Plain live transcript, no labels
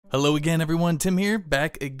Hello again, everyone. Tim here,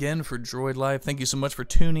 back again for Droid Live. Thank you so much for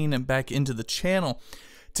tuning and back into the channel.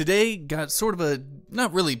 Today got sort of a,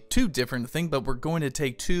 not really too different thing, but we're going to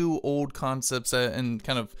take two old concepts and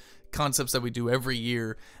kind of concepts that we do every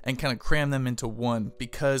year and kind of cram them into one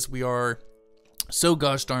because we are so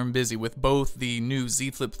gosh darn busy with both the new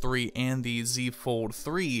Z Flip 3 and the Z Fold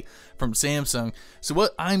 3 from Samsung. So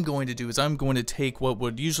what I'm going to do is I'm going to take what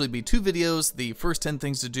would usually be two videos, the first 10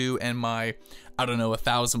 things to do and my, I don't know,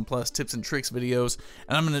 1,000+ tips and tricks videos,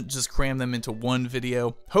 and I'm going to just cram them into one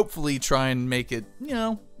video. Hopefully try and make it, you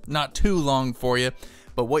know, not too long for you.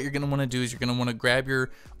 But what you're going to want to do is you're going to want to grab your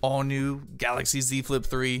all-new Galaxy Z Flip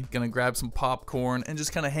 3, going to grab some popcorn, and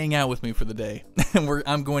just kind of hang out with me for the day. And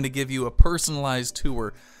I'm going to give you a personalized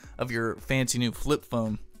tour of your fancy new flip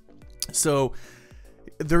phone. So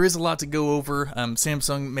there is a lot to go over.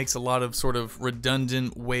 Samsung makes a lot of sort of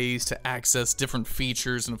redundant ways to access different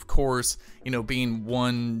features, and of course, you know, being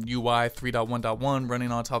One UI 3.1.1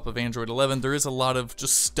 running on top of Android 11, there is a lot of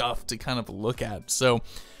just stuff to kind of look at. So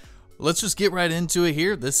let's just get right into it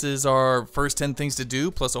here. This is our first 10 things to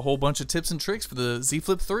do, plus a whole bunch of tips and tricks for the Z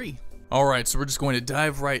Flip 3. Alright, so we're just going to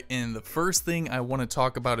dive right in. The first thing I want to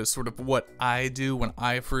talk about is sort of what I do when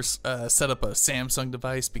I first set up a Samsung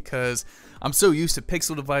device, because I'm so used to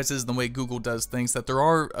Pixel devices and the way Google does things that there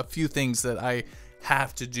are a few things that I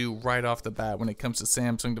have to do right off the bat when it comes to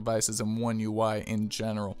Samsung devices and One UI in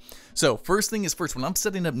general. So first thing is first, when I'm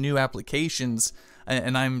setting up new applications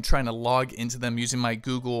and I'm trying to log into them using my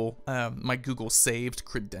Google saved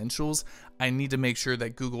credentials, I need to make sure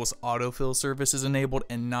that Google's autofill service is enabled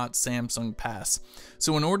and not Samsung Pass.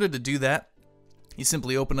 So in order to do that, you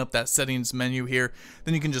simply open up that settings menu here,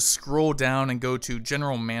 then you can just scroll down and go to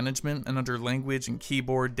general management, and under language and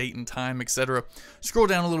keyboard, date and time, etc. Scroll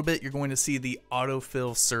down a little bit, you're going to see the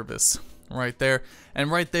autofill service right there.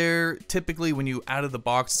 And right there, typically when you out of the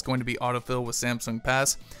box, it's going to be autofill with Samsung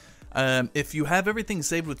Pass. If you have everything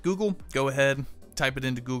saved with Google, go ahead, type it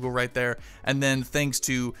into Google right there, and then thanks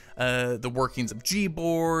to the workings of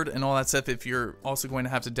Gboard and all that stuff, if you're also going to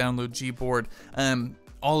have to download Gboard,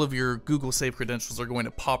 all of your Google Save credentials are going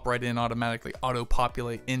to pop right in automatically,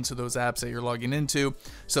 auto-populate into those apps that you're logging into.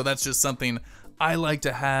 So that's just something I like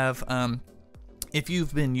to have. If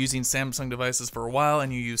you've been using Samsung devices for a while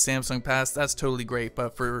and you use Samsung Pass, that's totally great.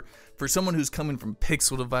 But for someone who's coming from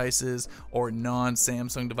Pixel devices or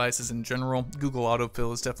non-Samsung devices in general, Google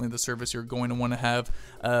Autofill is definitely the service you're going to want to have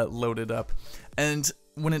loaded up. And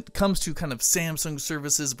when it comes to kind of Samsung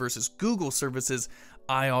services versus Google services,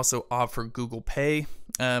 I also opt for Google Pay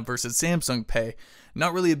versus Samsung Pay.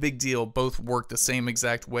 Not really a big deal. Both work the same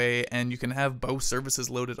exact way, and you can have both services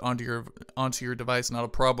loaded onto your device, not a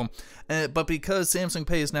problem. But because Samsung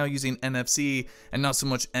Pay is now using NFC and not so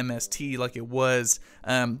much MST like it was,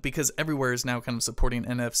 because everywhere is now kind of supporting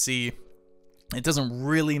NFC, it doesn't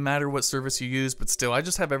really matter what service you use, but still, I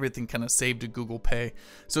just have everything kind of saved to Google Pay,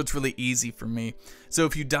 so it's really easy for me. So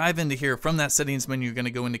if you dive into here, from that settings menu, you're going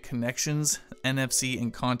to go into connections, NFC,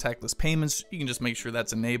 and contactless payments. You can just make sure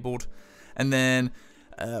that's enabled. And then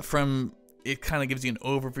from it kind of gives you an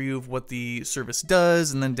overview of what the service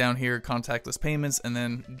does, and then down here, contactless payments, and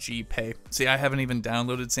then GPay. See, I haven't even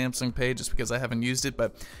downloaded Samsung Pay just because I haven't used it,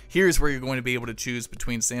 but here's where you're going to be able to choose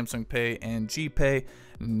between Samsung Pay and GPay.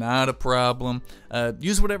 Not a problem.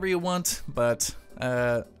 Use whatever you want, but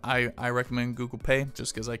I recommend Google Pay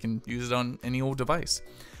just because I can use it on any old device.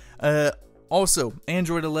 Also,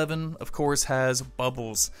 Android 11, of course, has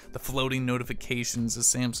bubbles, the floating notifications, as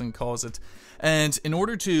Samsung calls it. And in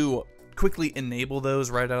order to quickly enable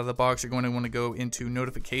those right out of the box, you're going to want to go into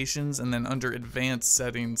notifications and then under advanced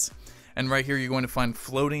settings. And right here, you're going to find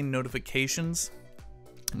floating notifications.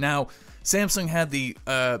 Now, Samsung had the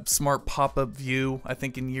smart pop-up view, I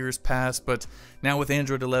think, in years past, but now with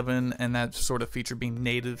Android 11 and that sort of feature being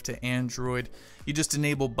native to Android, you just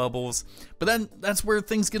enable bubbles. But then that's where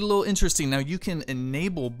things get a little interesting. Now, you can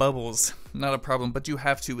enable bubbles, not a problem, but you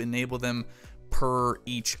have to enable them per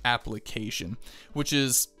each application, which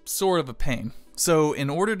is sort of a pain. So in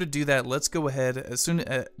order to do that, let's go ahead,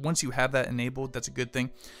 once you have that enabled, that's a good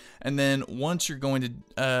thing. And then once you're going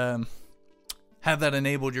to have that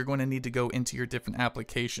enabled, you're going to need to go into your different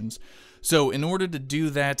applications. So in order to do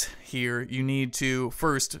that here, you need to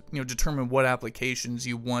first, determine what applications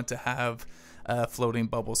you want to have floating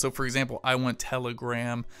bubbles. So for example, I want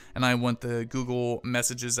Telegram and I want the Google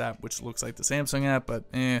Messages app, which looks like the Samsung app, but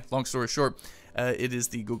long story short, it is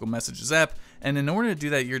the Google Messages app. And in order to do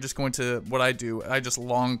that, you're just going to, what I do, I just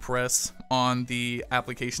long press on the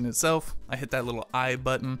application itself. I hit that little I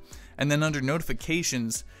button, and then under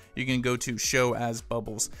notifications, you can go to show as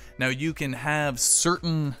bubbles. Now you can have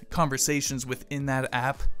certain conversations within that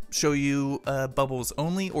app show you bubbles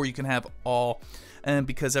only, or you can have all. And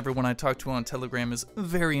because everyone I talk to on Telegram is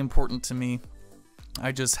very important to me,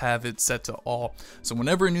 I just have it set to all. So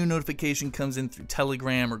whenever a new notification comes in through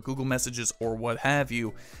Telegram or Google Messages or what have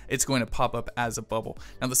you, it's going to pop up as a bubble.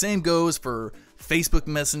 Now the same goes for Facebook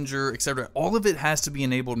Messenger, etc. All of it has to be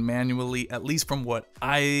enabled manually, at least from what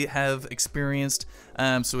I have experienced.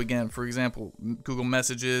 So again, for example, Google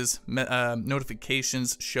Messages,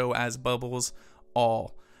 notifications show as bubbles,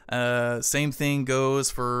 all. Same thing goes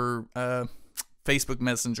for Facebook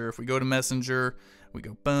Messenger. If we go to Messenger, we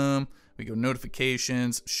go boom, we go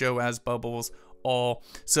notifications, show as bubbles, all.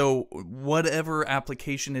 So whatever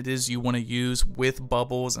application it is you want to use with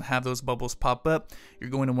bubbles and have those bubbles pop up, you're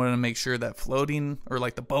going to want to make sure that floating, or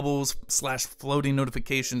like the bubbles / floating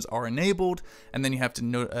notifications are enabled, and then you have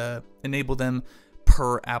to enable them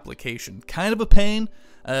per application. Kind of a pain,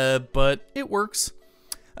 but it works.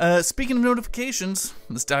 Speaking of notifications,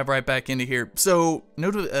 let's dive right back into here. So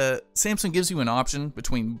Samsung gives you an option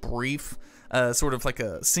between brief, sort of like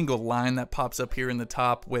a single line that pops up here in the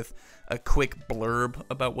top with a quick blurb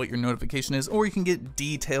about what your notification is, or you can get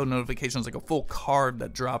detailed notifications like a full card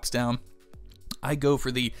that drops down. I go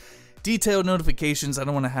for the detailed notifications. I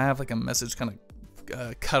don't want to have like a message kind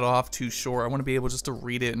of cut off too short. I want to be able just to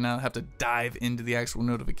read it and not have to dive into the actual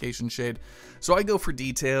notification shade. So I go for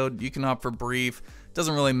detailed. You can opt for brief.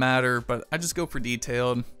 Doesn't really matter, but I just go for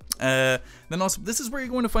detailed. Then also, this is where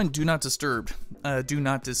you're going to find do not disturb. Do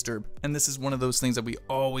not disturb. And this is one of those things that we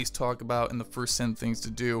always talk about in the first 10 things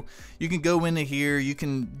to do. You can go into here, you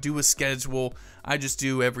can do a schedule. I just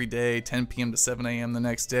do every day, 10 p.m. to 7 a.m. the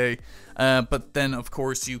next day. But then, of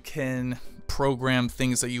course, you can program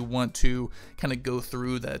things that you want to kind of go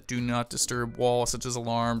through that do not disturb wall, such as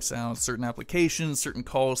alarm sounds, certain applications, certain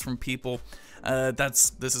calls from people.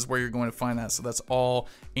 This is where you're going to find that. So that's all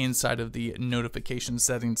inside of the notification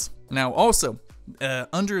settings. Now also,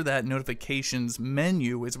 under that notifications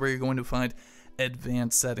menu is where you're going to find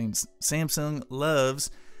advanced settings. Samsung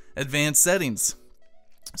loves advanced settings.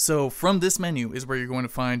 So from this menu is where you're going to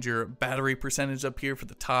find your battery percentage up here for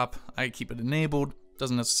the top. I keep it enabled.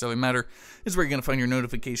 Doesn't necessarily matter. This is where you're going to find your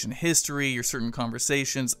notification history, your certain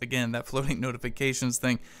conversations, again, that floating notifications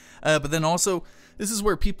thing. But then also, this is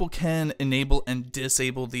where people can enable and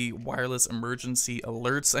disable the wireless emergency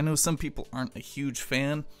alerts. I know some people aren't a huge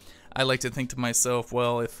fan. I like to think to myself,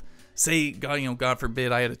 well, if, say, God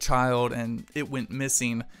forbid, I had a child and it went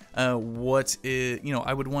missing, I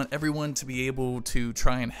would want everyone to be able to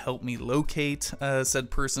try and help me locate said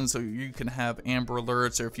person, so you can have Amber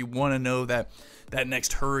Alerts, or if you want to know that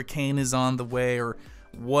next hurricane is on the way, or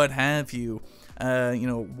what have you,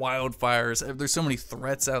 wildfires. There's so many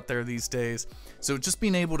threats out there these days. So just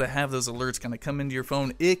being able to have those alerts kind of come into your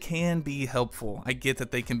phone, it can be helpful. I get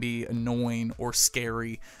that they can be annoying or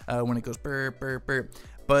scary when it goes burp, burp, burp.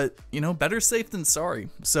 But, better safe than sorry.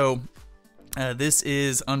 So this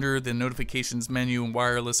is under the notifications menu and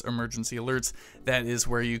wireless emergency alerts. That is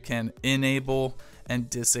where you can enable and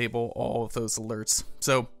disable all of those alerts.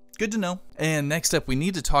 So good to know. And next up, we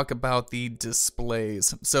need to talk about the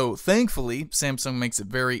displays. So thankfully, Samsung makes it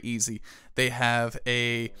very easy. They have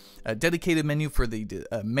a dedicated menu for the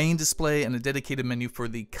main display and a dedicated menu for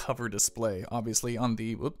the cover display. Obviously, on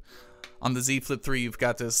the Z Flip 3, you've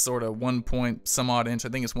got this sort of 1 point some odd inch, I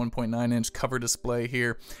think it's 1.9 inch cover display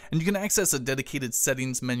here, and you can access a dedicated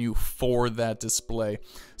settings menu for that display.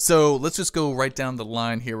 So let's just go right down the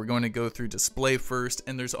line here. We're going to go through display first,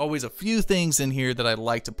 and there's always a few things in here that I'd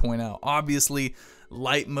like to point out. Obviously,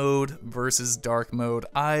 light mode versus dark mode.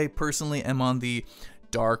 I personally am on the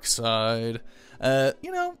dark side.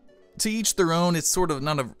 To each their own. It's sort of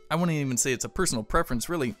I wouldn't even say it's a personal preference,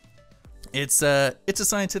 really. It's a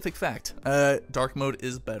scientific fact. Dark mode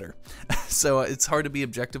is better. So it's hard to be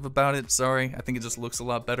objective about it. Sorry, I think it just looks a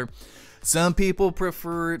lot better. Some people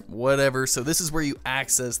prefer it, whatever. So this is where you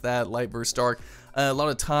access that light versus dark. A lot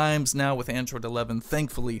of times now with Android 11,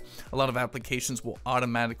 thankfully, a lot of applications will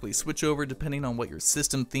automatically switch over depending on what your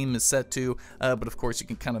system theme is set to. But of course, you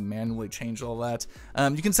can kind of manually change all that.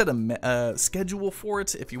 You can set a schedule for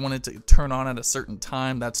it. If you wanted to turn on at a certain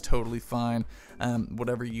time, that's totally fine.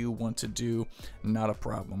 Whatever you want to do, not a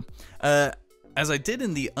problem. As I did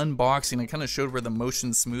in the unboxing, I kind of showed where the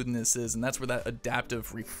motion smoothness is, and that's where that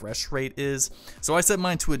adaptive refresh rate is. So I set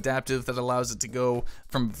mine to adaptive. That allows it to go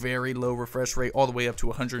from very low refresh rate all the way up to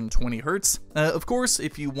 120 Hertz. Of course,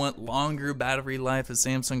 if you want longer battery life, as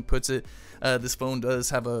Samsung puts it, this phone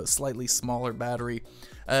does have a slightly smaller battery.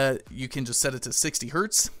 You can just set it to 60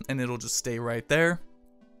 Hertz, and it'll just stay right there.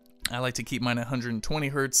 I like to keep mine at 120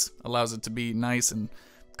 Hertz, allows it to be nice and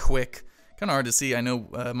quick, kind of hard to see. I know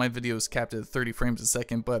my video is capped at 30 frames a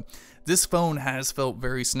second, but this phone has felt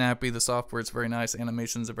very snappy. The software is very nice.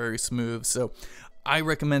 Animations are very smooth. So I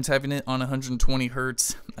recommend having it on 120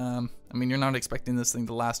 hertz. I mean, you're not expecting this thing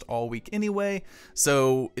to last all week anyway,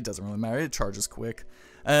 so it doesn't really matter. It charges quick.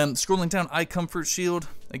 Scrolling down, eye comfort shield.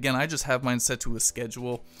 Again, I just have mine set to a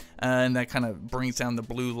schedule, and that kind of brings down the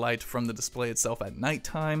blue light from the display itself at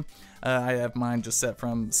nighttime. I have mine just set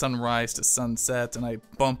from sunrise to sunset, and I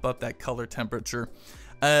bump up that color temperature.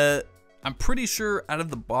 I'm pretty sure out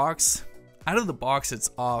of the box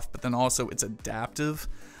it's off, but then also it's adaptive.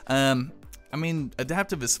 I mean,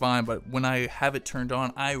 adaptive is fine, but when I have it turned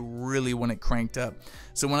on, I really want it cranked up.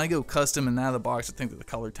 So when I go custom and out of the box, I think that the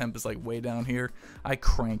color temp is like way down here. I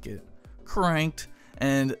crank it, cranked,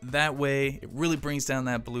 and that way it really brings down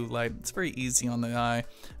that blue light. It's very easy on the eye.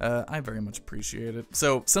 I very much appreciate it.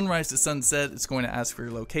 So sunrise to sunset, it's going to ask for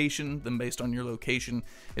your location. Then based on your location,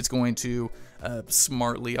 it's going to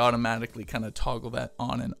smartly, automatically kind of toggle that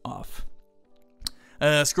on and off.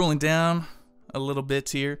 Scrolling down a little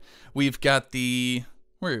bit here, we've got the,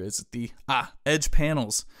 where is it, the edge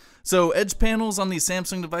panels. So edge panels on these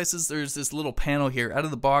Samsung devices, there's this little panel here. Out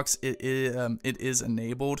of the box, it is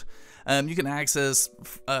enabled. You can access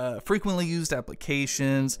frequently used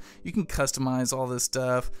applications. You can customize all this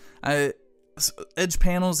stuff. Edge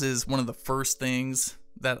panels is one of the first things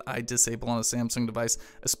that I disable on a Samsung device,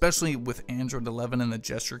 especially with Android 11 and the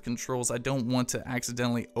gesture controls. I don't want to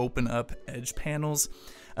accidentally open up edge panels.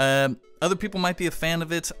 Other people might be a fan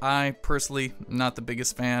of it. I personally not the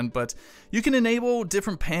biggest fan, but you can enable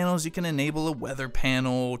different panels. You can enable a weather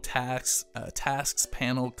panel, tasks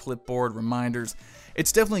panel, clipboard, reminders.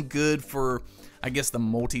 It's definitely good for, I guess, the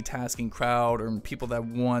multitasking crowd or people that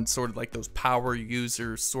want sort of like those power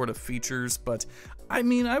user sort of features. But I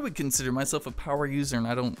mean, I would consider myself a power user, and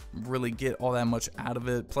I don't really get all that much out of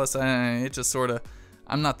it. Plus, it just sort of,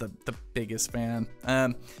 I'm not the biggest fan.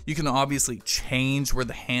 You can obviously change where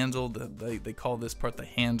the handle, they call this part the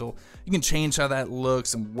handle. You can change how that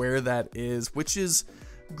looks and where that is, which is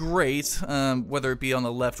great, whether it be on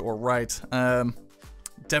the left or right.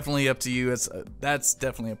 Definitely up to you. That's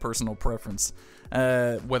definitely a personal preference,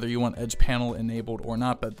 whether you want edge panel enabled or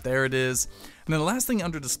not, but there it is. And then the last thing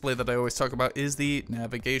under display that I always talk about is the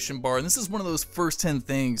navigation bar, and this is one of those first 10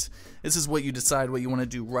 things. This is what you decide what you want to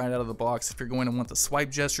do right out of the box, if you're going to want the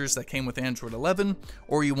swipe gestures that came with Android 11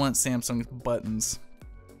 or you want Samsung buttons.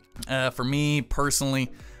 For me personally,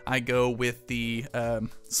 I go with the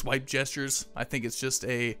swipe gestures. I think it's just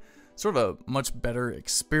a sort of a much better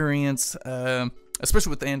experience.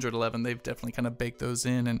 Especially with Android 11, they've definitely kind of baked those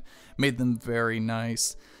in and made them very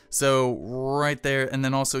nice. So right there, and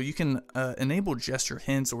then also you can enable gesture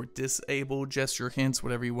hints or disable gesture hints,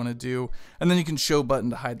 whatever you want to do. And then you can show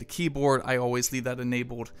button to hide the keyboard. I always leave that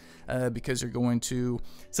enabled because you're going to,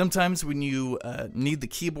 sometimes when you need the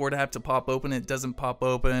keyboard app to pop open, it doesn't pop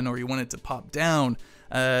open, or you want it to pop down,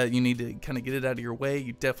 you need to kind of get it out of your way.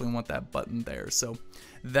 You definitely want that button there. So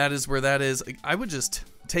that is where that is. I would just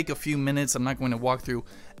take a few minutes. I'm not going to walk through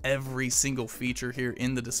every single feature here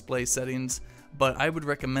in the display settings, but I would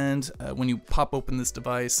recommend when you pop open this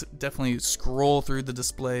device, definitely scroll through the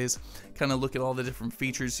displays, kind of look at all the different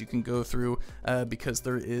features you can go through because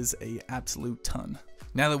there is a absolute ton.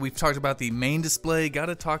 Now that we've talked about the main display,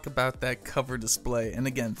 gotta talk about that cover display. And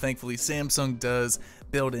again, thankfully Samsung does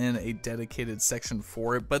build in a dedicated section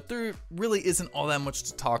for it, but there really isn't all that much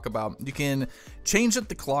to talk about. You can change up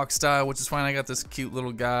the clock style, which is fine. I got this cute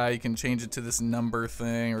little guy. You can change it to this number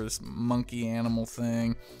thing or this monkey animal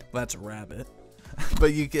thing. Well, that's a rabbit.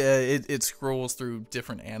 But you can, it scrolls through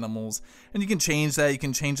different animals, and you can change that. You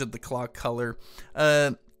can change up the clock color.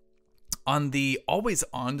 On the always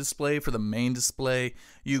on display for the main display,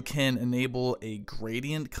 you can enable a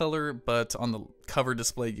gradient color, but on the cover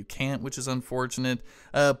display you can't, which is unfortunate.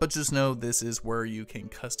 But just know this is where you can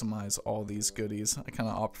customize all these goodies. I kind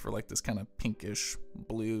of opt for like this kind of pinkish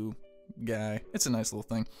blue guy. It's a nice little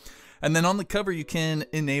thing. And then on the cover, you can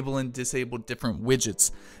enable and disable different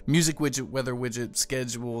widgets. Music widget, weather widget,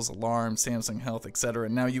 schedules, alarms, Samsung Health, etc.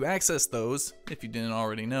 Now you access those, if you didn't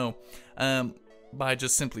already know, by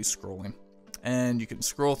just simply scrolling. And you can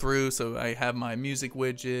scroll through, so I have my music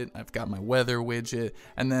widget, I've got my weather widget,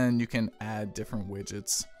 and then you can add different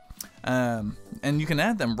widgets. And you can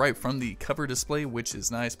add them right from the cover display, which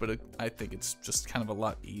is nice, but I think it's just kind of a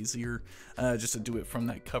lot easier just to do it from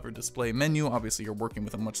that cover display menu. Obviously, you're working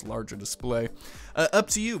with a much larger display. Up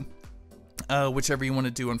to you, whichever you want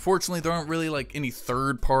to do. Unfortunately, there aren't really like any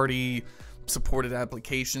third-party supported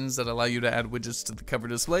applications that allow you to add widgets to the cover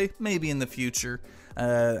display, maybe in the future.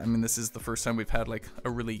 I mean, this is the first time we've had like a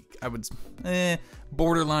really, I would,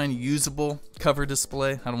 borderline usable cover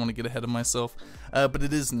display. I don't want to get ahead of myself, but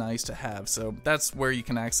it is nice to have. So that's where you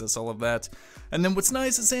can access all of that. And then what's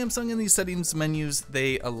nice is Samsung in these settings menus,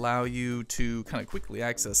 they allow you to kind of quickly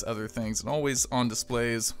access other things, and always on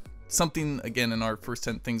displays. Something, again, in our first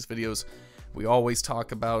 10 things videos, we always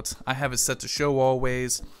talk about. I have it set to show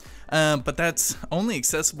always. But that's only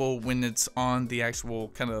accessible when it's on the actual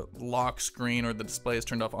kind of lock screen, or the display is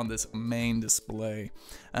turned off on this main display.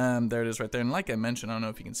 There it is right there. And like I mentioned, I don't know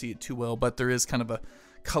if you can see it too well, but there is kind of a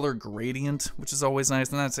color gradient, which is always nice.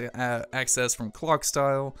 And that's access from clock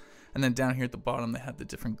style. And then down here at the bottom, they have the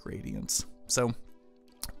different gradients. So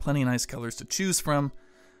plenty of nice colors to choose from.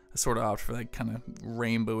 I sort of opt for that kind of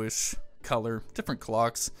rainbowish color. Different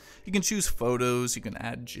clocks. You can choose photos. You can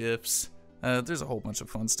add GIFs. There's a whole bunch of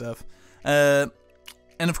fun stuff. And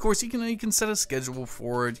of course, you can set a schedule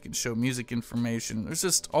for it. You can show music information. There's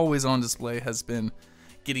just always on display has been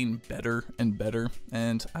getting better and better,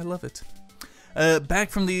 and I love it. Back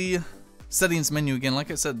from the settings menu again.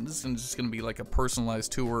 Like I said, this is just going to be like a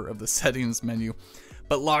personalized tour of the settings menu.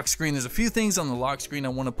 But lock screen, there's a few things on the lock screen I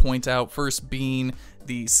want to point out. First being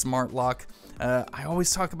the smart lock. I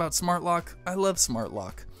always talk about smart lock. I love smart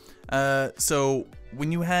lock. So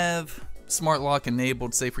when you have smart lock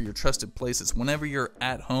enabled, say for your trusted places, whenever you're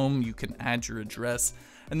at home, you can add your address,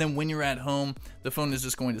 and then when you're at home, the phone is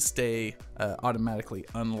just going to stay automatically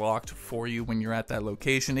unlocked for you when you're at that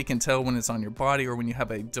location. It can tell when it's on your body, or when you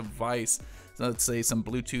have a device, let's say some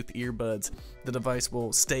Bluetooth earbuds, the device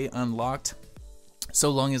will stay unlocked so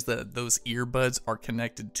long as those earbuds are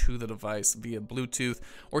connected to the device via Bluetooth,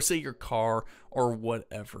 or say your car or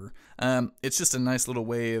whatever. It's just a nice little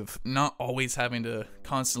way of not always having to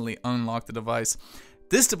constantly unlock the device.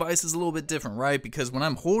 This device is a little bit different, right? Because when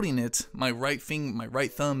I'm holding it, my right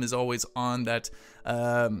thumb is always on that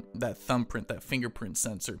thumbprint, that fingerprint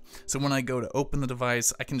sensor. So when I go to open the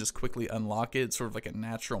device, I can just quickly unlock it. It's sort of like a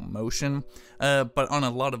natural motion. But on a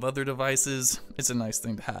lot of other devices, it's a nice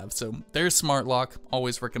thing to have. So there's smart lock,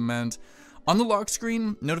 always recommend. On the lock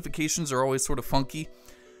screen, notifications are always sort of funky.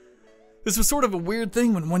 This was sort of a weird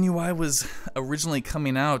thing when One UI was originally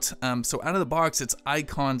coming out. So out of the box, it's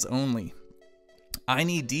icons only. I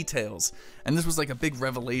need details, and this was like a big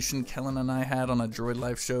revelation Kellen and I had on a Droid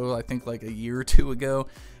Life show, I think like a year or two ago.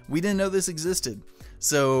 We didn't know this existed.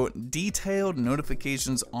 So detailed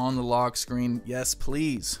notifications on the lock screen, yes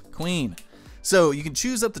please, queen. So you can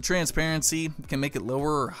choose up the transparency, you can make it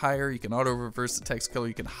lower or higher, you can auto reverse the text color,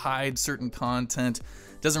 you can hide certain content,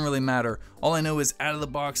 doesn't really matter. All I know is out of the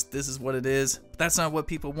box, this is what it is. But that's not what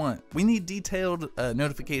people want. We need detailed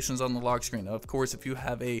notifications on the lock screen. Of course, if you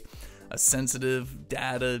have a sensitive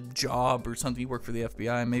data job or something, you work for the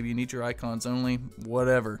FBI, maybe you need your icons only,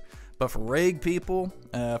 whatever. But for reg people,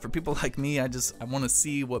 for people like me, I want to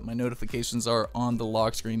see what my notifications are on the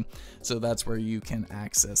lock screen, so that's where you can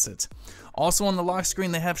access it. Also on the lock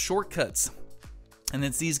screen, they have shortcuts, and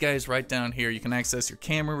it's these guys right down here. You can access your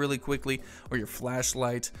camera really quickly, or your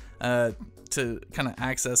flashlight. To kind of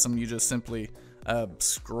access them, you just simply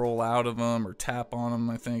scroll out of them or tap on them,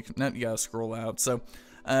 I think. No, you gotta scroll out. So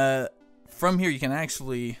from here, you can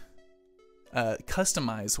actually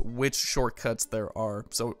customize which shortcuts there are.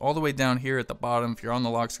 So all the way down here at the bottom, if you're on the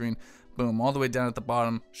lock screen, boom, all the way down at the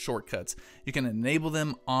bottom, shortcuts. You can enable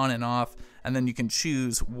them on and off, and then you can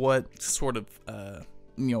choose what sort of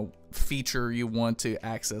feature you want to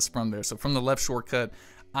access from there. So from the left shortcut,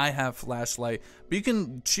 I have flashlight, but you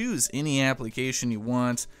can choose any application you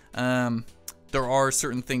want. There are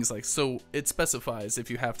certain things like, so it specifies if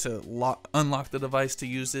you have to unlock the device to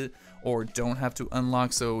use it, or don't have to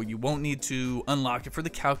unlock, so you won't need to unlock it for the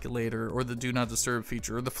calculator or the do not disturb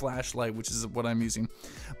feature or the flashlight, which is what I'm using.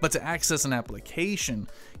 But to access an application,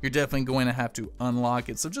 you're definitely going to have to unlock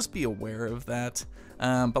it, so just be aware of that.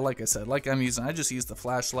 But like I said, like I just use the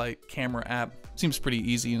flashlight camera app. Seems pretty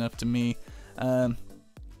easy enough to me.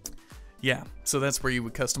 Yeah, so that's where you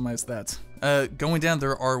would customize that. Going down,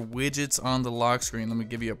 there are widgets on the lock screen. Let me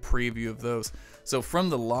give you a preview of those. So from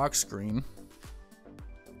the lock screen,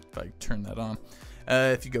 if I turn that on,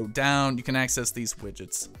 if you go down, you can access these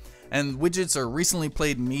widgets. And widgets are recently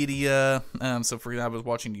played media. So for example, I was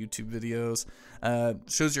watching YouTube videos.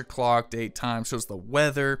 Shows your clock, date, time, shows the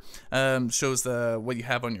weather, shows what you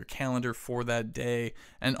have on your calendar for that day.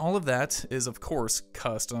 And all of that is, of course,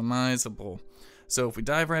 customizable. So if we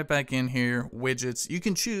dive right back in here, widgets, you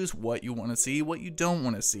can choose what you want to see, what you don't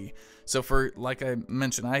want to see. So for, like I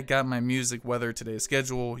mentioned, I got my music, weather, today's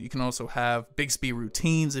schedule. You can also have Bixby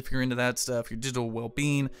routines if you're into that stuff, your digital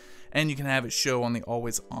well-being, and you can have it show on the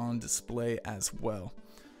always on display as well,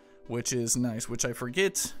 which is nice, which I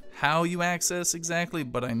forget how you access exactly,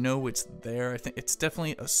 but I know it's there. I think it's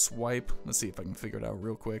definitely a swipe. Let's see if I can figure it out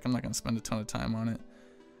real quick. I'm not going to spend a ton of time on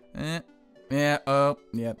it. Yeah, oh,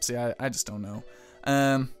 yeah, see, I just don't know.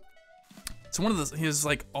 So one of those, he has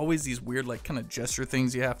like always these weird like kind of gesture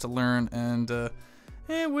things you have to learn, and what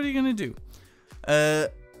are you gonna do?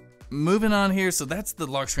 Moving on here, so that's the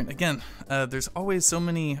lock screen. Again, there's always so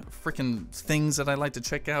many freaking things that I like to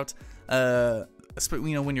check out. You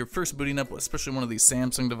know, when you're first booting up, especially one of these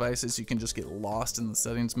Samsung devices, you can just get lost in the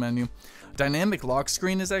settings menu. Dynamic lock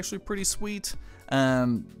screen is actually pretty sweet.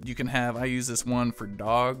 You can have, I use this one for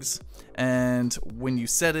dogs, and when you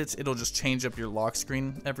set it, it'll just change up your lock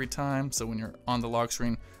screen every time. So when you're on the lock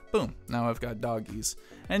screen, boom, now I've got doggies.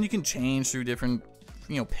 And you can change through different,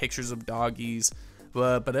 you know, pictures of doggies,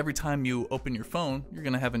 but every time you open your phone, you're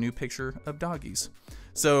gonna have a new picture of doggies.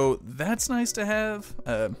 So that's nice to have.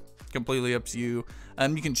 Completely up to you.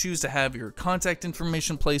 You can choose to have your contact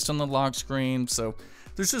information placed on the lock screen, so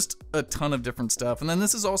there's just a ton of different stuff. And then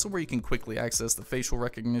this is also where you can quickly access the facial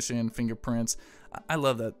recognition, fingerprints. I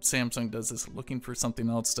love that Samsung does this looking for something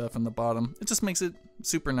else stuff in the bottom. It just makes it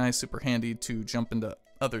super nice, super handy to jump into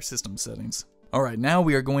other system settings. Alright, now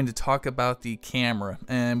we are going to talk about the camera.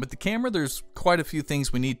 And with the camera, there's quite a few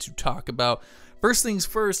things we need to talk about. First things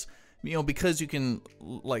first, you know, because you can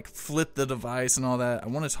like flip the device and all that, I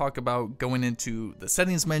want to talk about going into the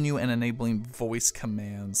settings menu and enabling voice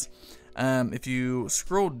commands. If you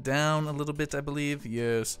scroll down a little bit, I believe,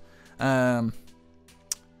 yes, where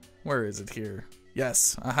is it here?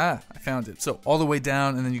 Yes, aha, I found it. So all the way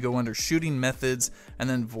down, and then you go under shooting methods and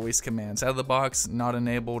then voice commands. Out of the box, not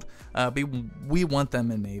enabled. We want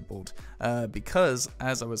them enabled because,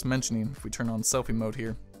 as I was mentioning, if we turn on selfie mode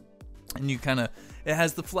here, and you kind of, it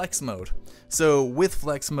has the flex mode. So with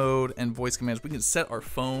flex mode and voice commands, we can set our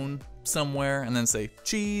phone somewhere and then say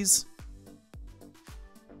cheese,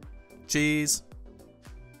 cheese,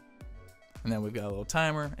 and then we've got a little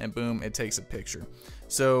timer, and boom, it takes a picture.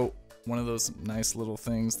 So one of those nice little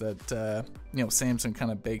things that you know, Samsung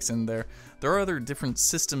kind of bakes in there. There are other different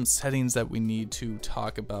system settings that we need to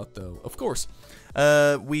talk about, though. Of course,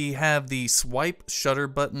 we have the swipe shutter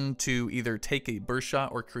button to either take a burst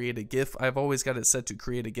shot or create a GIF. I've always got it set to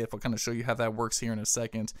create a GIF. I'll kind of show you how that works here in a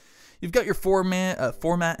second. You've got your format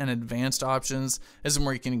and advanced options. This is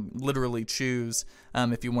where you can literally choose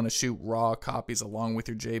if you want to shoot raw copies along with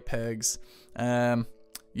your JPEGs.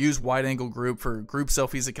 Use wide angle group for group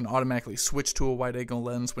selfies. It can automatically switch to a wide angle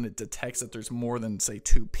lens when it detects that there's more than, say,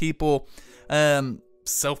 2 people.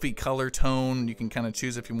 Selfie color tone, you can kind of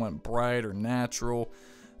choose if you want bright or natural.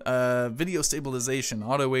 Video stabilization,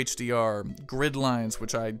 auto HDR, grid lines,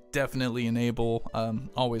 which I definitely enable,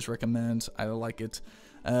 always recommend. I like it.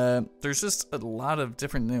 There's just a lot of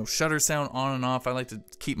different, you know, shutter sound on and off. I like to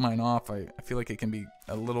keep mine off. I feel like it can be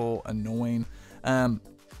a little annoying.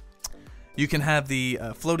 You can have the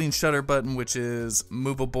floating shutter button, which is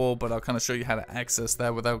movable, but I'll kind of show you how to access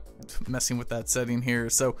that without messing with that setting here.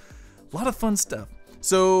 So a lot of fun stuff.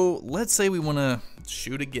 So let's say we want to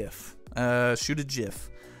shoot a GIF, shoot a GIF.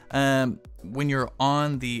 When you're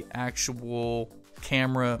on the actual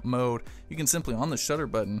camera mode, you can simply, on the shutter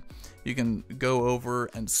button, you can go over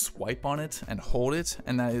and swipe on it and hold it,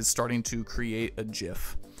 and that is starting to create a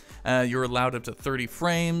GIF. You're allowed up to 30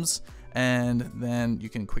 frames, and then you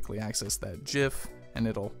can quickly access that GIF, and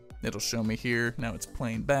it'll show me here. Now it's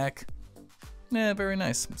playing back. Yeah, very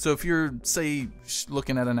nice. So if you're, say,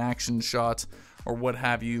 looking at an action shot or what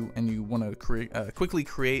have you, and you want to quickly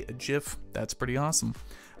create a GIF, that's pretty awesome.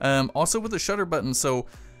 Also with the shutter button, so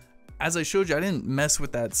as I showed you, I didn't mess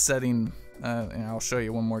with that setting, and I'll show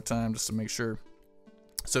you one more time just to make sure.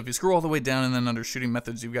 So if you scroll all the way down, and then under shooting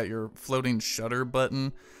methods, you've got your floating shutter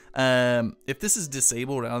button. If this is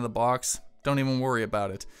disabled out of the box, don't even worry about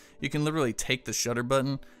it. You can literally take the shutter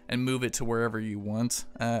button and move it to wherever you want,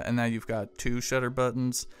 and now you've got 2 shutter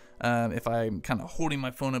buttons. If I'm kind of holding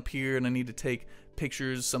my phone up here and I need to take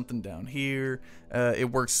pictures, something down here,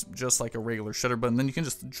 it works just like a regular shutter button. Then you can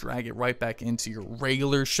just drag it right back into your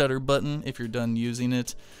regular shutter button if you're done using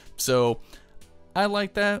it. So I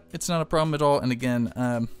like that. It's not a problem at all. And again,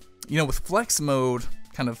 you know, with flex mode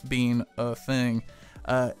kind of being a thing,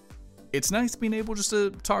 it's nice being able just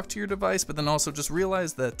to talk to your device, but then also just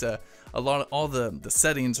realize that all the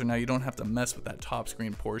settings are now, you don't have to mess with that top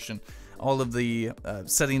screen portion. all of the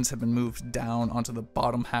settings have been moved down onto the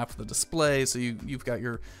bottom half of the display. So you've got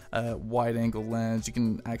your wide angle lens. You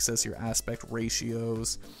can access your aspect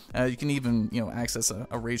ratios. You can even access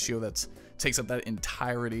a ratio that takes up that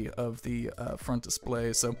entirety of the front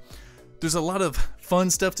display. So there's a lot of fun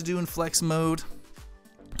stuff to do in flex mode.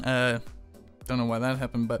 Don't know why that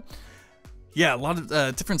happened, but yeah, a lot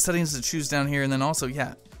of different settings to choose down here. And then also,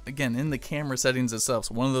 yeah, again, in the camera settings itself,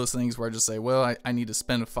 so one of those things where I just say, well, I need to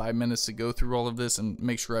spend 5 minutes to go through all of this and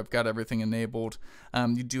make sure I've got everything enabled.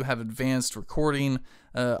 You do have advanced recording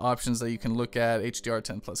options that you can look at,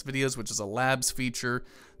 HDR10 plus videos, which is a labs feature.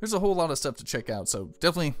 There's a whole lot of stuff to check out, so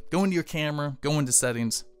definitely go into your camera, go into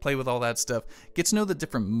settings, play with all that stuff, get to know the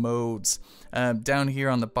different modes. Down here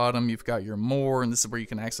on the bottom, you've got your more, and this is where you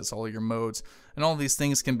can access all your modes. And all these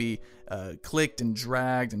things can be clicked and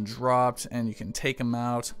dragged and dropped, and you can take them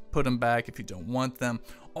out, put them back if you don't want them.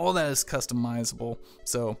 All that is customizable,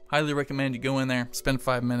 so highly recommend you go in there, spend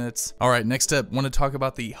 5 minutes. All right, next up, want to talk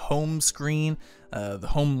about the home screen, the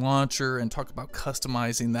home launcher, and talk about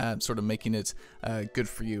customizing that, sort of making it good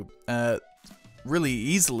for you. Really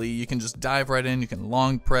easily, you can just dive right in, you can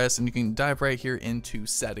long press, and you can dive right here into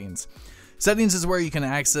settings. Settings is where you can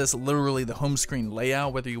access literally the home screen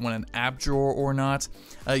layout, whether you want an app drawer or not.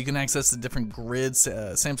 You can access the different grids.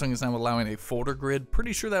 Samsung is now allowing a folder grid.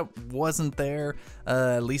 Pretty sure that wasn't there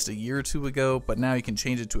at least a year or two ago, but now you can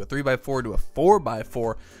change it to a 3x4 to a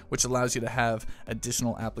 4x4, which allows you to have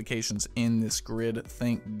additional applications in this grid.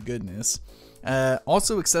 Thank goodness.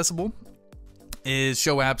 Also accessible is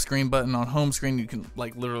show app screen button. On home screen, you can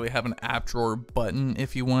like literally have an app drawer button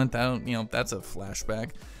if you want. That, that's a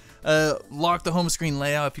flashback. Lock the home screen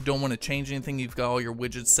layout. If you don't want to change anything, you've got all your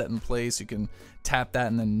widgets set in place. You can tap that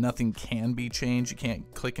and then nothing can be changed. You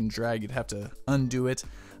can't click and drag, you'd have to undo it.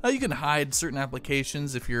 You can hide certain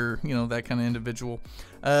applications if you're, that kind of individual.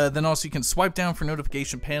 Then also you can swipe down for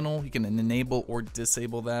notification panel. You can enable or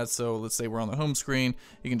disable that. So let's say we're on the home screen,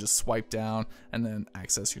 you can just swipe down and then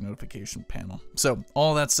access your notification panel. So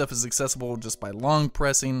all that stuff is accessible just by long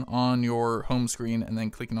pressing on your home screen and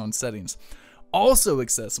then clicking on settings. Also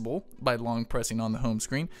accessible by long pressing on the home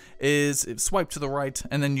screen is swipe to the right,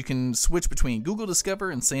 and then you can switch between Google Discover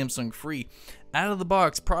and Samsung Free. Out of the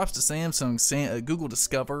box, props to Samsung, Google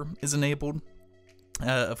Discover is enabled.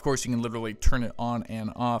 Of course, you can literally turn it on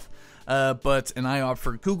and off, but I opt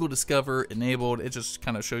for Google Discover enabled. It just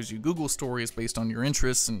kind of shows you Google stories based on your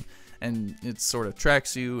interests, and it sort of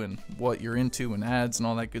tracks you and what you're into and ads and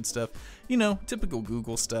all that good stuff. Typical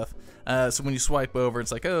Google stuff. So when you swipe over,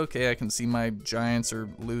 it's like, oh, okay, I can see my Giants are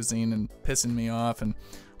losing and pissing me off and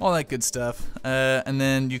all that good stuff. And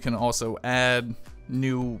then you can also add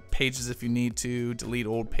new pages if you need to, delete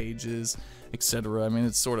old pages, etc. I mean,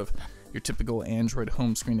 it's sort of your typical Android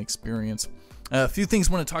home screen experience. A few things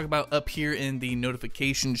I want to talk about up here in the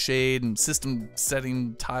notification shade and system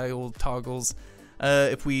setting toggles.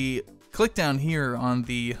 If we click down here on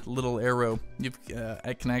the little arrow,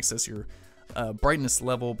 I can access your brightness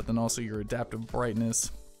level, but then also your adaptive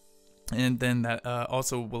brightness. And then that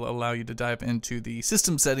also will allow you to dive into the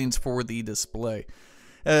system settings for the display.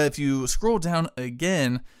 If you scroll down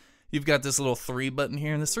again, you've got this little 3 button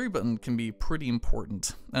here, and this 3 button can be pretty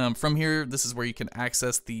important. From here, this is where you can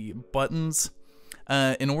access the buttons.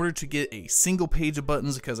 In order to get a single page of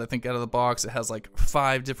buttons, because I think out of the box it has like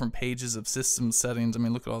 5 different pages of system settings. I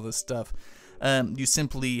mean, look at all this stuff. You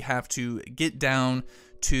simply have to get down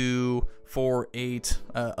to 4, 8,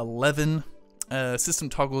 11 system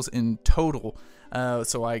toggles in total.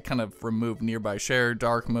 So I kind of remove nearby share,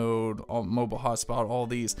 dark mode, mobile hotspot, all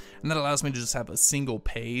these, and that allows me to just have a single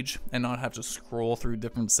page and not have to scroll through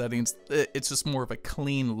different settings. It's just more of a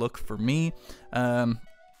clean look for me.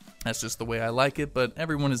 That's just the way I like it, but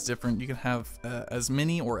everyone is different. You can have as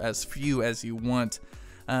many or as few as you want.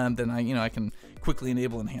 Then I can quickly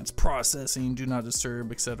enable enhanced processing, do not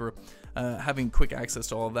disturb, etc. Having quick access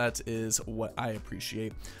to all of that is what I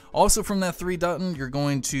appreciate. Also, from that 3 button, you're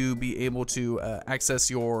going to be able to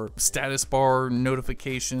access your status bar,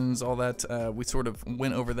 notifications, all that. We sort of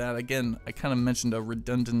went over that. Again, I kind of mentioned a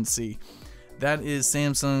redundancy. That is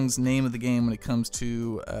Samsung's name of the game when it comes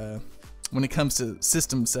to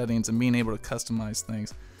system settings and being able to customize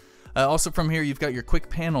things. Also from here, you've got your quick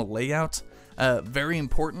panel layout. Very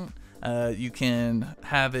important. You can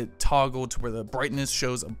have it toggled to where the brightness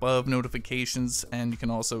shows above notifications, and you can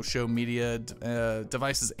also show media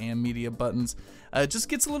devices and media buttons. It just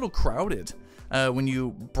gets a little crowded when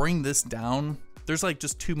you bring this down. There's like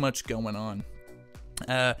just too much going on.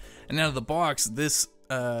 And out of the box, this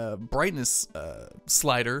brightness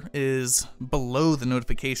slider is below the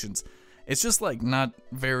notifications. It's just like not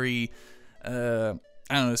very, I don't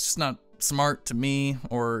know, it's just not smart to me,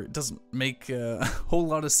 or it doesn't make a whole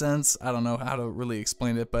lot of sense. I don't know how to really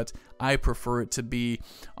explain it, but I prefer it to be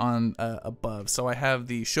on above. So I have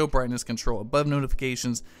the show brightness control above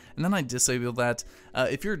notifications, and then I disable that.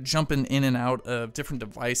 If you're jumping in and out of different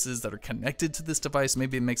devices that are connected to this device,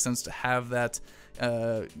 maybe it makes sense to have that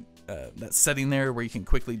that setting there where you can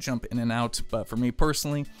quickly jump in and out. But for me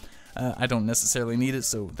personally, I don't necessarily need it,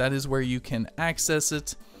 so that is where you can access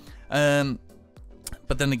it.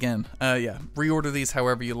 But then again, yeah, reorder these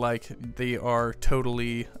however you like. They are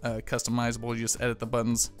totally customizable. You just edit the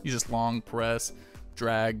buttons. You just long press,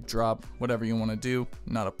 drag, drop, whatever you want to do.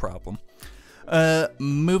 Not a problem.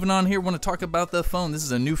 Moving on here, want to talk about the phone. This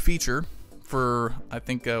is a new feature for, I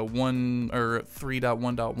think,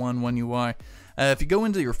 3.1.1 One UI. If you go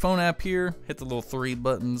into your phone app here, hit the little 3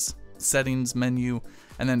 buttons, settings menu,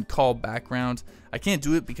 and then call background. I can't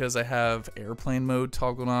do it because I have airplane mode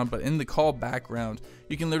toggled on, but in the call background,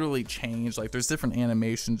 you can literally change, like there's different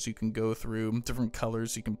animations you can go through, different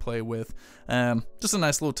colors you can play with. Just a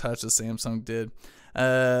nice little touch that Samsung did.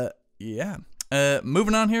 Yeah.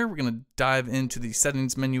 Moving on here, we're going to dive into the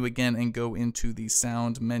settings menu again and go into the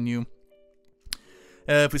sound menu.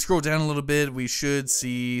 If we scroll down a little bit, we should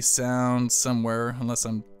see sound somewhere, unless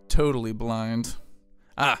I'm totally blind.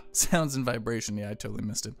 Sounds and vibration. Yeah, I totally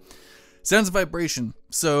missed it. Sounds and vibration.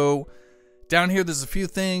 So down here, there's a few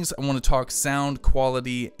things. I want to talk sound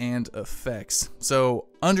quality and effects. So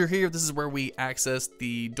under here, this is where we access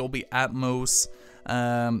the Dolby Atmos.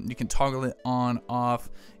 You can toggle it on, off.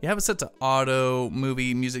 You have it set to auto,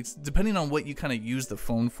 movie, music, depending on what you kind of use the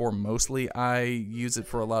phone for mostly. I use it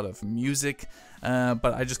for a lot of music,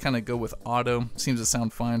 but I just kind of go with auto. Seems to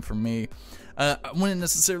sound fine for me. I wouldn't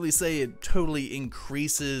necessarily say it totally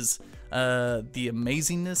increases the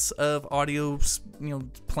amazingness of audio,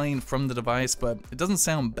 playing from the device, but it doesn't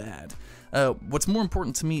sound bad. What's more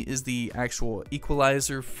important to me is the actual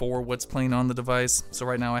equalizer for what's playing on the device. So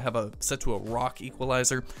right now I have a set to a rock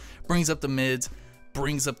equalizer, brings up the mids,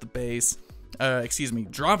 brings up the bass,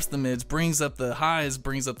 drops the mids, brings up the highs,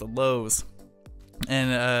 brings up the lows,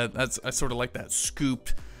 and I sort of like that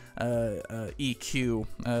scooped EQ,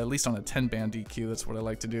 at least on a 10-band EQ. That's what I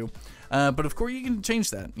like to do. But of course you can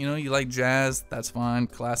change that. You like jazz, that's fine.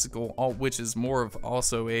 Classical, which is more of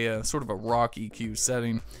also a sort of a rock EQ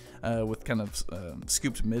setting with kind of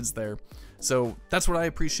scooped mids there. So that's what I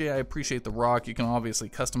appreciate. I appreciate the rock. You can obviously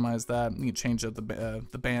customize that. You can change up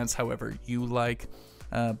the bands however you like.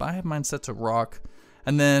 But I have mine set to rock.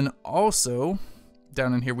 And then also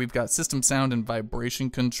down in here we've got system sound and vibration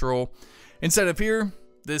control. Inside of here,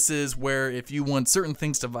 this is where if you want certain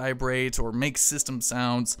things to vibrate or make system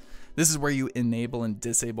sounds, this is where you enable and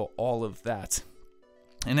disable all of that.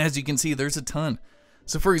 And as you can see, there's a ton.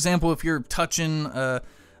 So for example, if you're touching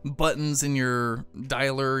buttons in your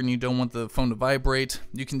dialer and you don't want the phone to vibrate,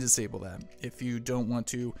 you can disable that. If you don't want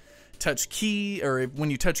to touch key, or when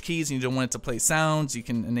you touch keys and you don't want it to play sounds, you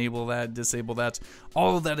can enable that, disable that.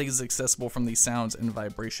 All of that is accessible from the sounds and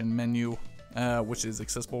vibration menu, which is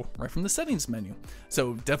accessible right from the settings menu.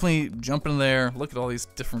 So definitely jump in there, look at all these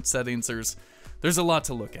different settings. There's a lot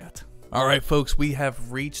to look at. All right, folks, we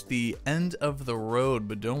have reached the end of the road,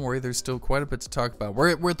 but don't worry, there's still quite a bit to talk about.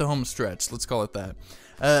 We're at the home stretch, let's call it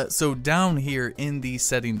that. So down here in the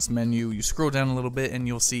settings menu, you scroll down a little bit and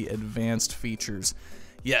you'll see advanced features.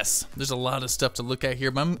 Yes, there's a lot of stuff to look at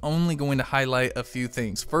here, but I'm only going to highlight a few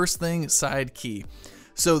things. First thing, side key.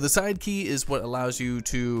 So the side key is what allows you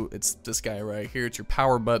to, it's this guy right here, it's your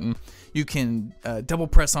power button. You can double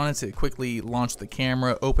press on it to quickly launch the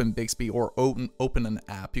camera, open Bixby, or open an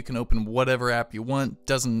app. You can open whatever app you want,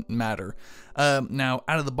 doesn't matter. Now,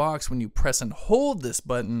 out of the box, when you press and hold this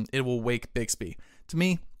button, it will wake Bixby. To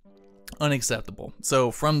me, unacceptable.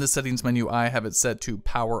 So from the settings menu, I have it set to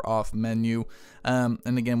power off menu. And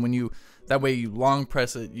again, that way you long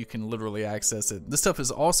press it, you can literally access it. This stuff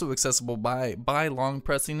is also accessible by long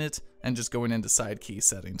pressing it and just going into side key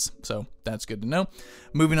settings. So that's good to know.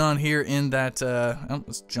 Moving on here in that,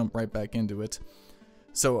 let's jump right back into it.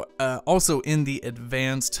 So also in the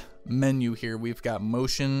advanced menu here, we've got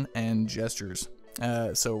motion and gestures.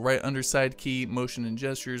 So right under side key, motion and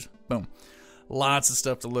gestures, boom. Lots of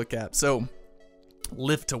stuff to look at. So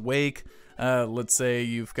lift to wake, let's say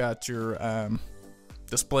you've got your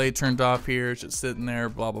display turned off here, it's just sitting there,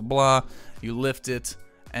 blah blah blah. You lift it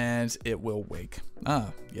and it will wake.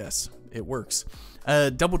 Yes, it works.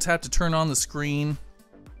 Double tap to turn on the screen.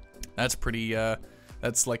 That's pretty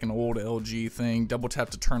that's like an old LG thing. Double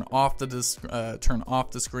tap to turn off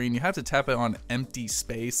the screen. You have to tap it on empty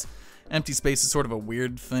space, Empty space is sort of a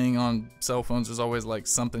weird thing on cell phones. There's always like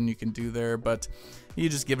something you can do there, but you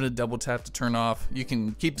just give it a double tap to turn off. You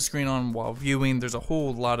can keep the screen on while viewing. There's a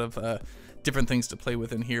whole lot of different things to play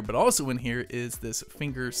with in here, but also in here is this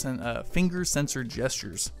finger sensor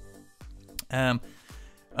gestures.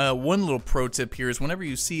 One little pro tip here is whenever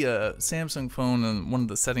you see a Samsung phone and one of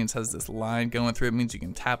the settings has this line going through, it means you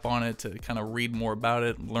can tap on it to kind of read more about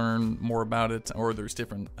it, learn more about it, or there's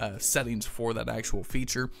different settings for that actual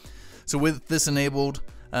feature. So with this enabled,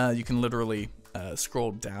 you can literally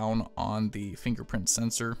scroll down on the fingerprint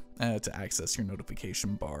sensor to access your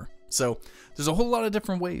notification bar. So there's a whole lot of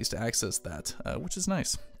different ways to access that, which is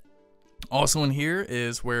nice. Also in here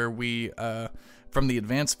is where we, from the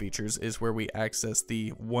advanced features, is where we access the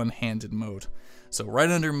one-handed mode. So right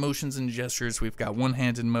under motions and gestures, we've got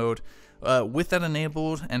one-handed mode. With that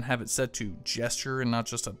enabled and have it set to gesture and not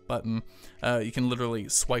just a button, you can literally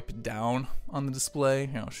swipe down on the display.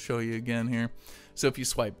 Here, I'll show you again here. So if you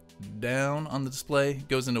swipe down on the display, it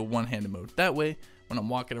goes into one-handed mode. That way, when I'm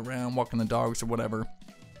walking around, walking the dogs or whatever,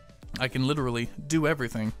 I can literally do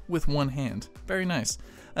everything with one hand. Very nice.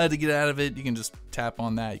 To get out of it, you can just tap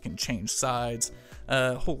on that. You can change sides.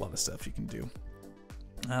 A whole lot of stuff you can do.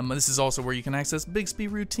 This is also where you can access Bixby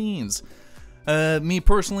routines. Me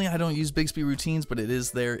personally, I don't use Bixby routines, but it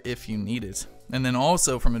is there if you need it. And then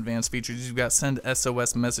also from advanced features, you've got send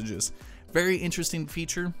SOS messages. Very interesting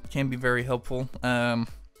feature, can be very helpful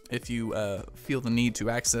if you feel the need to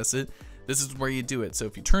access it. This is where you do it. So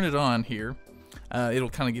if you turn it on here, it'll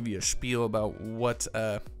kind of give you a spiel about what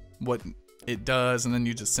it does, and then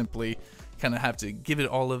you just simply kind of have to give it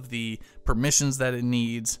all of the permissions that it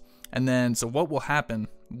needs. And then, so what will happen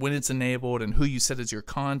when it's enabled and who you set as your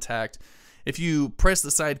contact, if you press the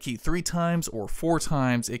side key 3 times or 4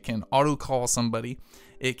 times, it can auto call somebody,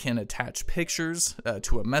 it can attach pictures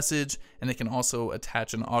to a message, and it can also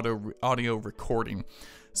attach an audio recording.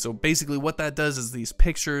 So basically what that does is these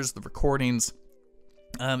pictures, the recordings,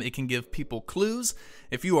 it can give people clues.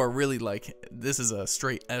 If you are really like, this is a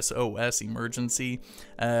straight SOS emergency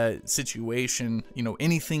situation, you know,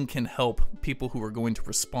 anything can help people who are going to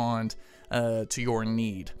respond to your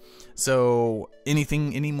need. So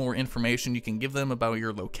anything, any more information you can give them about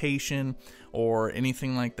your location or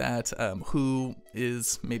anything like that, who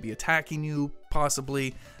is maybe attacking you,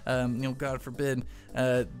 possibly, you know, God forbid,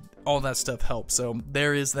 all that stuff helps. So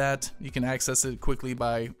there is that. You can access it quickly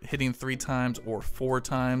by hitting 3 times or 4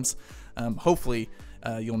 times. Hopefully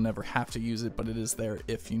you'll never have to use it, but it is there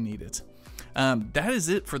if you need it. That is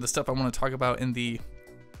it for the stuff I want to talk about in the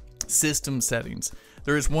system settings.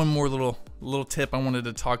 There is one more little tip I wanted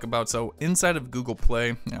to talk about. So inside of Google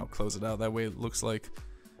Play, I'll close it out, that way it looks like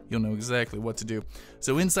you'll know exactly what to do.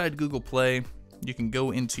 So inside Google Play, you can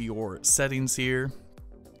go into your settings here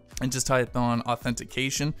and just type on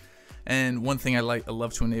authentication. And one thing I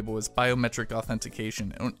love to enable is biometric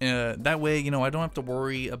authentication. That way, you know, I don't have to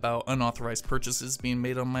worry about unauthorized purchases being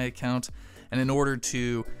made on my account. And in order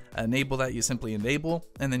to enable that, you simply enable,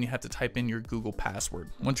 and then you have to type in your Google password.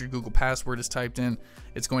 Once your Google password is typed in,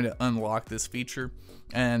 it's going to unlock this feature.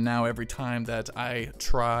 And now every time that I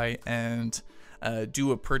try and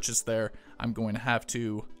do a purchase there, I'm going to have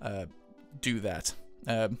to do that.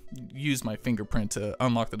 Use my fingerprint to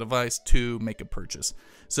unlock the device to make a purchase.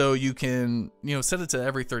 So you can, you know, set it to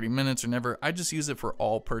every 30 minutes or never. I just use it for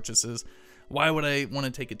all purchases. Why would I want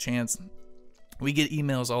to take a chance? We get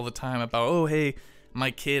emails all the time about, oh, hey, my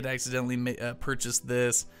kid accidentally purchased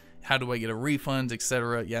this. How do I get a refund,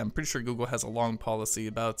 etc. Yeah, I'm pretty sure Google has a long policy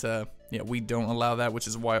about, yeah, we don't allow that, which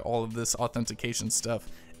is why all of this authentication stuff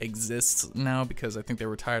exists now, because I think they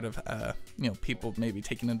were tired of, you know, people maybe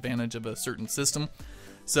taking advantage of a certain system.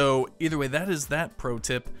 So either way, that is that pro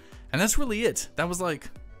tip, and that's really it. That was like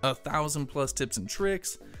 1,000+ tips and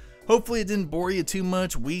tricks. Hopefully it didn't bore you too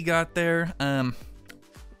much. We got there.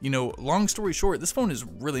 You know, long story short, this phone is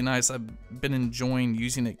really nice. I've been enjoying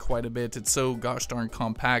using it quite a bit. It's so gosh darn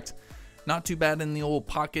compact. Not too bad in the old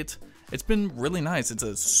pocket. It's been really nice. It's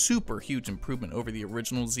a super huge improvement over the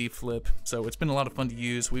original Z Flip. So it's been a lot of fun to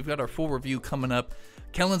use. We've got our full review coming up.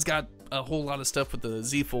 Kellen's got a whole lot of stuff with the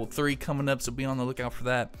Z Fold 3 coming up, so be on the lookout for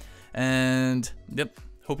that. And yep,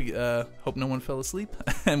 hope no one fell asleep.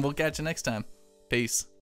 And we'll catch you next time. Peace.